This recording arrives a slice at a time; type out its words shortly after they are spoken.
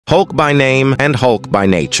Hulk by name and Hulk by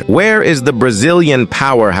nature. Where is the Brazilian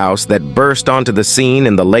powerhouse that burst onto the scene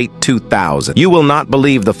in the late 2000s? You will not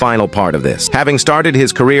believe the final part of this. Having started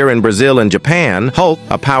his career in Brazil and Japan, Hulk,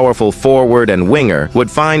 a powerful forward and winger,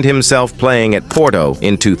 would find himself playing at Porto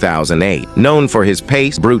in 2008. Known for his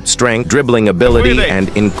pace, brute strength, dribbling ability, and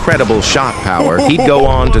incredible shot power, he'd go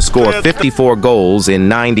on to score 54 goals in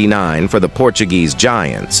 '99 for the Portuguese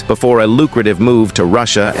Giants, before a lucrative move to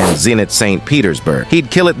Russia and Zenit St. Petersburg.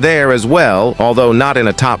 He'd kill it there as well, although not in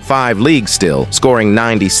a top 5 league still, scoring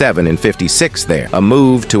 97 and 56 there. A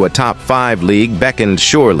move to a top 5 league beckoned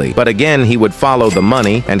surely, but again he would follow the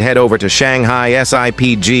money and head over to Shanghai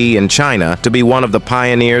SIPG in China to be one of the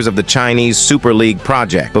pioneers of the Chinese Super League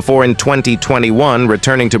project, before in 2021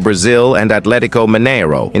 returning to Brazil and Atlético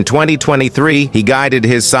Mineiro. In 2023, he guided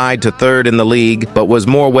his side to 3rd in the league, but was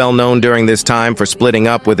more well known during this time for splitting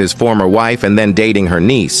up with his former wife and then dating her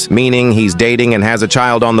niece, meaning he's dating and has a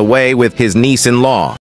child on the way with his niece-in-law.